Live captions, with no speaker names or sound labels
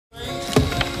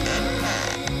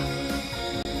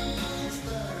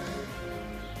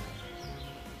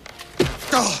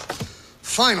Oh,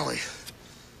 finally.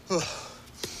 Oh.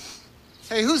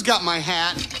 Hey, who's got my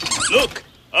hat? Look,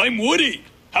 I'm Woody.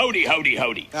 Howdy, howdy,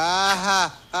 howdy.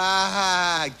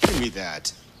 Give me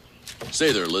that.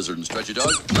 Say there, lizard and stretchy dog.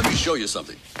 Let me show you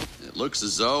something. It looks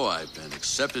as though I've been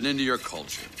accepted into your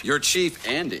culture. Your chief,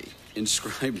 Andy,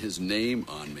 inscribed his name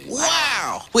on me.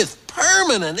 Wow! With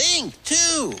permanent ink,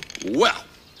 too. Well,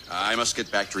 I must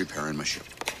get back to repairing my ship.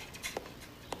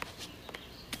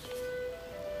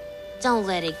 Don't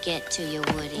let it get to you,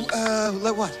 Woody.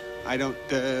 Let what? I don't,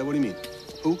 what do you mean?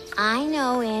 Who? I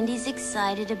know Andy's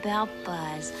excited about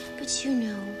Buzz, but you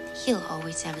know, he'll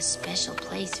always have a special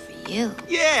place for you.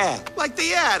 Yeah, like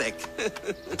the attic.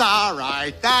 All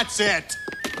right, that's it.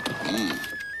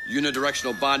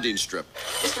 Unidirectional bonding strip.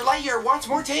 Mr. Lightyear wants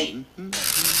more tea.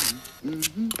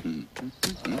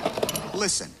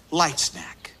 Listen, Light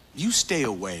Snack, you stay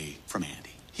away from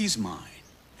Andy. He's mine,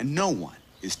 and no one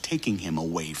is taking him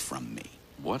away from me.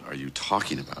 What are you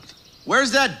talking about?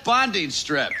 Where's that bonding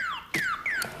strip?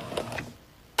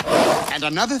 And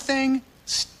another thing,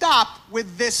 stop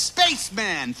with this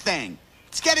spaceman thing.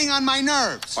 It's getting on my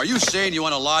nerves. Are you saying you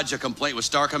want to lodge a complaint with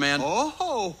Star Command?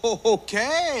 Oh,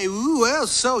 okay. Ooh, well,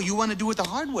 so you want to do it the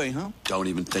hard way, huh? Don't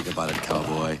even think about it,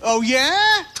 cowboy. Oh,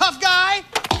 yeah? Tough guy?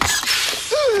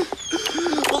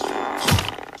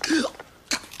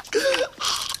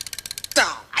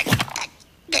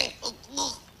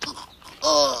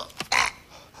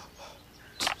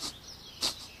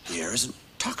 The air isn't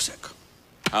toxic.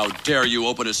 How dare you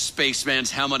open a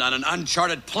spaceman's helmet on an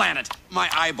uncharted planet? My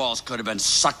eyeballs could have been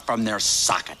sucked from their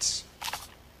sockets.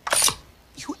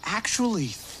 You actually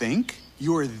think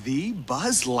you're the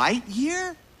Buzz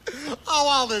Lightyear? Oh,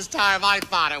 all this time I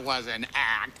thought it was an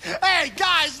act. Hey,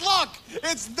 guys, look!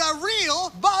 It's the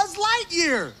real Buzz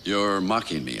Lightyear! You're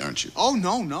mocking me, aren't you? Oh,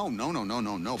 no.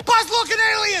 Buzz, look, an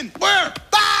alien! Where?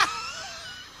 Ah!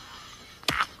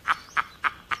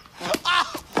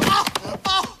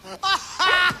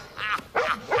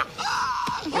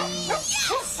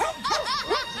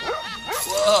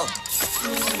 Whoa.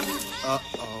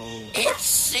 Uh-oh. It's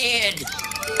Sid.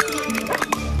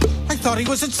 I thought he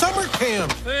was at summer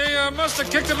camp. They must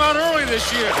have kicked him out early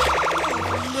this year.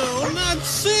 No, not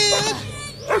Sid.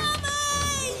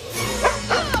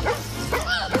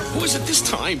 Who is it this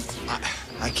time?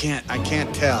 I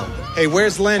can't tell. Hey,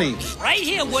 where's Lenny? Right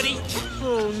here, Woody.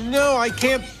 Oh, no, I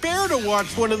can't bear to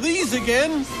watch one of these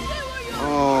again.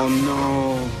 Oh,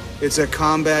 no. It's a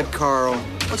combat Carl.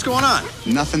 What's going on?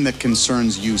 Nothing that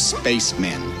concerns you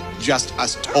spacemen. Just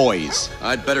us toys.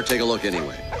 I'd better take a look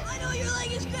anyway.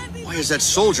 Why is that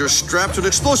soldier strapped to an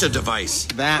explosive device?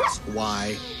 That's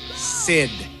why.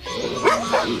 Sid.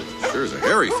 Sure is a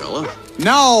hairy fella.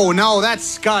 No, that's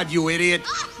Scud, you idiot.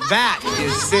 That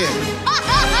is Sid.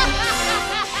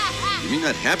 You mean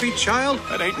that happy child?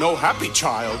 That ain't no happy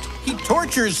child. He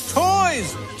tortures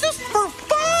toys just for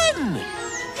fun.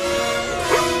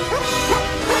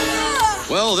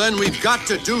 Well, then we've got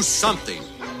to do something.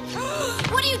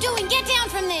 What are you doing? Get down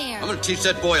from there! I'm gonna teach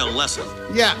that boy a lesson.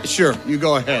 Yeah, sure. You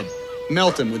go ahead.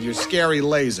 Melt him with your scary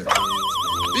laser.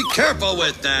 Be careful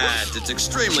with that. It's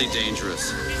extremely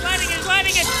dangerous. He's lighting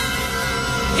it.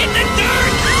 In the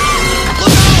dirt!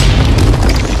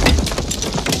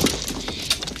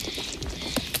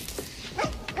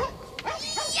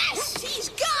 Yes! He's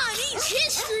gone! He's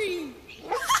history!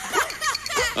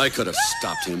 I could have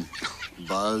stopped him.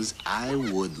 Buzz, I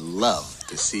would love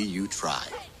to see you try.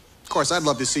 Of course, I'd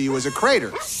love to see you as a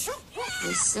crater.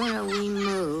 The sooner we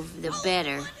move, the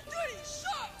better.